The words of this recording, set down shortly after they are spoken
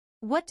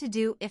What to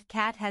do if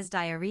cat has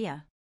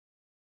diarrhea?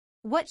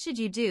 What should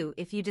you do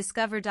if you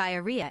discover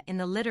diarrhea in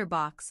the litter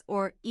box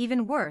or,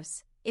 even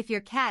worse, if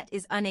your cat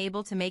is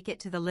unable to make it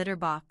to the litter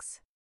box?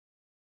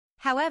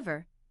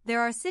 However, there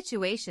are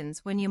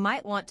situations when you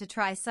might want to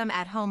try some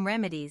at-home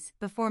remedies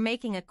before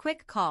making a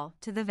quick call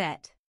to the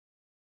vet.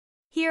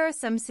 Here are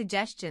some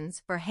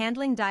suggestions for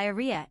handling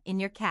diarrhea in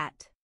your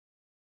cat.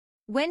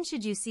 When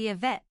should you see a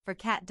vet for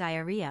cat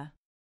diarrhea?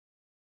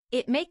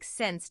 It makes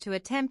sense to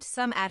attempt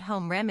some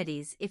at-home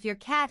remedies if your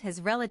cat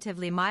has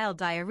relatively mild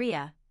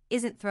diarrhea,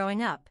 isn't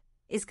throwing up,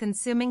 is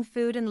consuming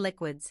food and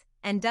liquids,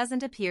 and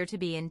doesn't appear to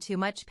be in too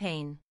much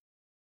pain.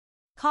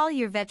 Call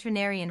your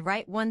veterinarian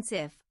right once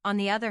if, on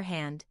the other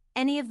hand,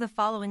 any of the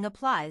following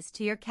applies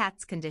to your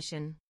cat's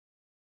condition.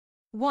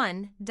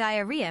 1.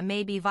 Diarrhea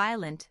may be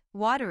violent,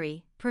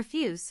 watery,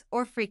 profuse,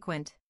 or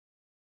frequent.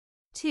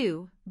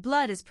 2.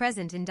 Blood is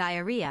present in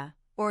diarrhea,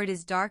 or it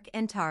is dark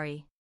and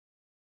tarry.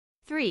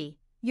 3.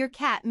 Your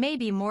cat may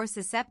be more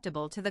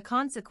susceptible to the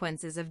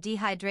consequences of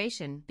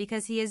dehydration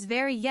because he is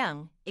very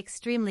young,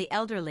 extremely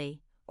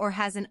elderly, or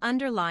has an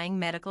underlying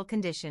medical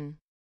condition.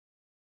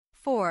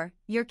 4.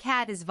 Your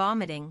cat is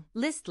vomiting,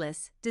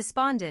 listless,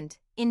 despondent,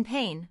 in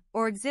pain,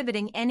 or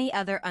exhibiting any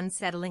other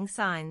unsettling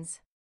signs.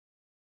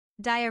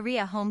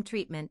 Diarrhea home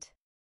treatment.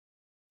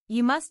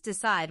 You must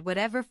decide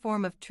whatever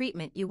form of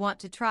treatment you want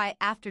to try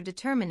after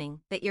determining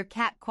that your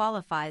cat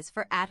qualifies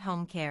for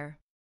at-home care.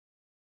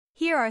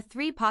 Here are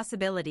 3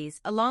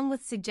 possibilities along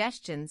with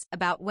suggestions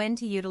about when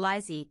to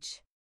utilize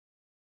each.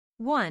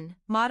 1.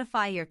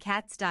 Modify your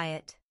cat's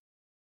diet.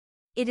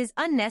 It is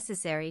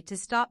unnecessary to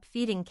stop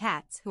feeding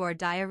cats who are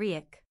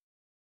diarrheic.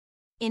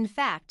 In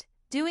fact,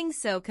 doing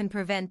so can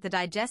prevent the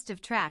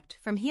digestive tract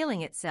from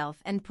healing itself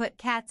and put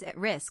cats at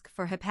risk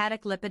for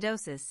hepatic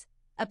lipidosis,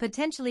 a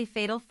potentially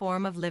fatal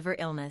form of liver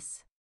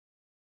illness.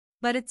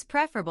 But it's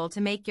preferable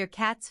to make your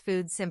cat's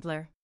food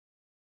simpler.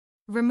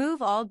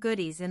 Remove all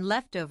goodies and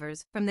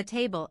leftovers from the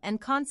table and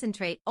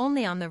concentrate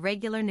only on the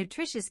regular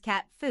nutritious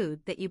cat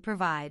food that you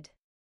provide.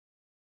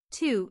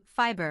 2.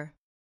 Fiber.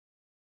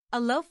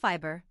 A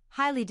low-fiber,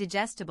 highly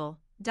digestible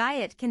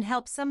diet can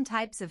help some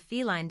types of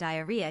feline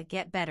diarrhea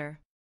get better.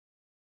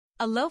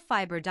 A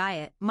low-fiber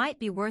diet might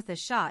be worth a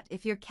shot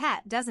if your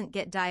cat doesn't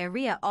get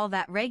diarrhea all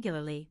that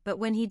regularly, but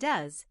when he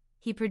does,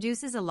 he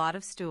produces a lot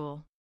of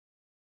stool.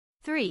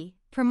 3.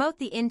 Promote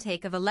the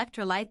intake of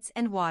electrolytes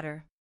and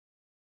water.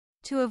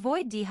 To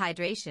avoid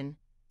dehydration,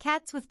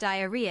 cats with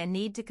diarrhea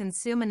need to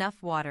consume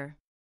enough water.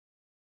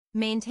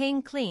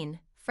 Maintain clean,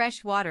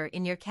 fresh water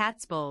in your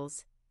cat's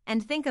bowls,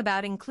 and think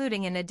about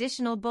including an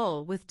additional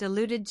bowl with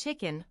diluted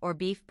chicken or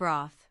beef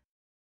broth.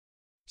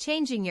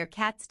 Changing your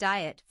cat's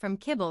diet from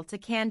kibble to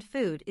canned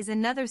food is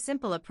another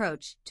simple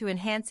approach to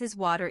enhance his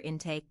water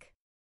intake.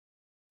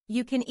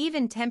 You can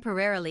even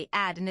temporarily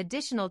add an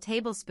additional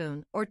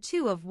tablespoon or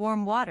 2 of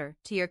warm water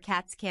to your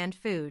cat's canned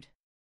food.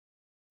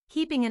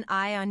 Keeping an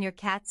eye on your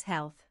cat's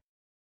health.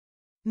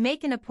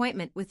 Make an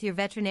appointment with your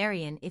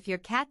veterinarian if your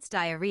cat's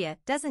diarrhea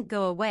doesn't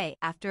go away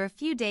after a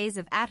few days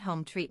of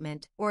at-home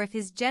treatment or if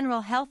his general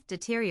health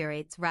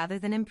deteriorates rather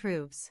than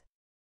improves.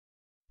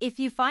 If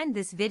you find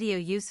this video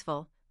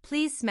useful,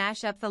 please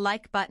smash up the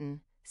like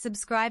button,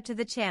 subscribe to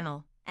the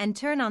channel, and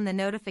turn on the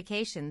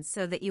notifications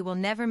so that you will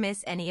never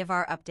miss any of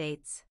our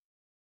updates.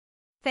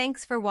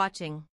 Thanks for watching.